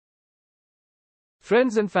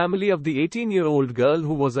Friends and family of the 18-year-old girl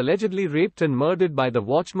who was allegedly raped and murdered by the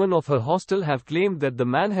watchman of her hostel have claimed that the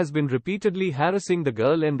man has been repeatedly harassing the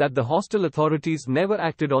girl and that the hostel authorities never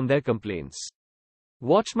acted on their complaints.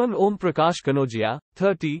 Watchman Om Prakash Kanodia,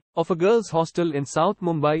 30, of a girls' hostel in South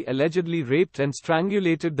Mumbai allegedly raped and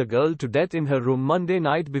strangulated the girl to death in her room Monday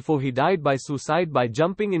night before he died by suicide by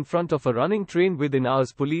jumping in front of a running train within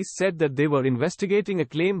hours. Police said that they were investigating a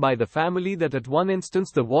claim by the family that at one instance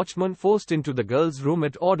the watchman forced into the girl's room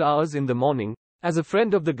at odd hours in the morning, as a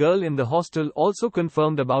friend of the girl in the hostel also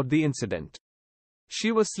confirmed about the incident.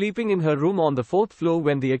 She was sleeping in her room on the 4th floor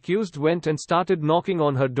when the accused went and started knocking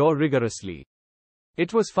on her door rigorously.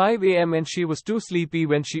 It was 5 a.m. and she was too sleepy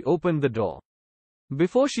when she opened the door.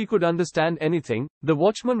 Before she could understand anything, the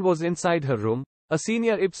watchman was inside her room, a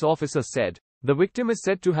senior IPS officer said. The victim is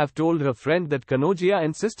said to have told her friend that Kanodia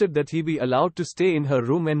insisted that he be allowed to stay in her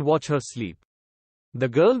room and watch her sleep. The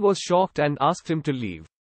girl was shocked and asked him to leave.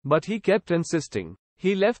 But he kept insisting.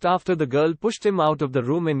 He left after the girl pushed him out of the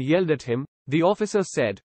room and yelled at him, the officer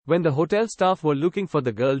said. When the hotel staff were looking for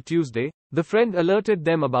the girl Tuesday, the friend alerted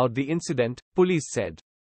them about the incident, police said.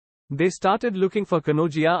 They started looking for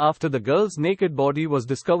Kanodia after the girl's naked body was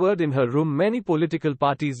discovered in her room. Many political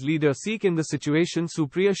parties' leaders seek in the situation.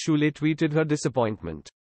 Supriya Shule tweeted her disappointment.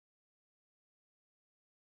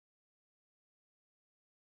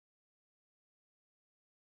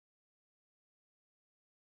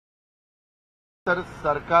 तर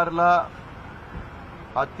सरकारला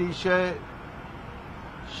अतिशय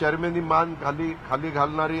शर्मेनी मान खाली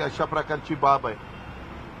घालणारी अशा प्रकारची बाब आहे.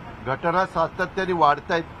 घटना सातत्याने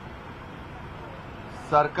वाढतायत.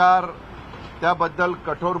 सरकार त्याबद्दल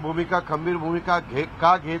कठोर भूमिका, खंबीर भूमिका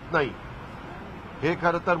का घेत नाही, हे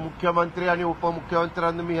खरं तर मुख्यमंत्री आणि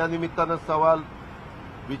उपमुख्यमंत्र्यांना मी या निमित्तानं सवाल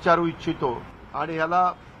विचारू इच्छितो. आणि याला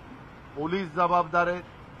पोलीस जबाबदार आहेत,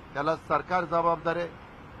 याला सरकार जबाबदार आहे.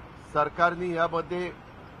 सरकारने यामध्ये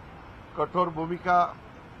कठोर भूमिका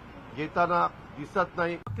घेताना दिसत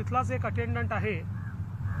नाही. तिथलाच एक अटेंडंट आहे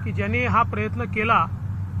की ज्यांनी हा प्रयत्न केला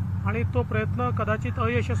आणि तो प्रयत्न कदाचित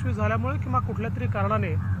अयशस्वी झाल्यामुळे किंवा कुठल्या तरी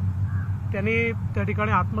कारणाने त्यांनी त्या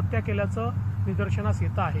ठिकाणी आत्महत्या केल्याचं निदर्शनास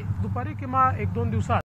येत आहे. दुपारी किंवा 1-2 दिवसात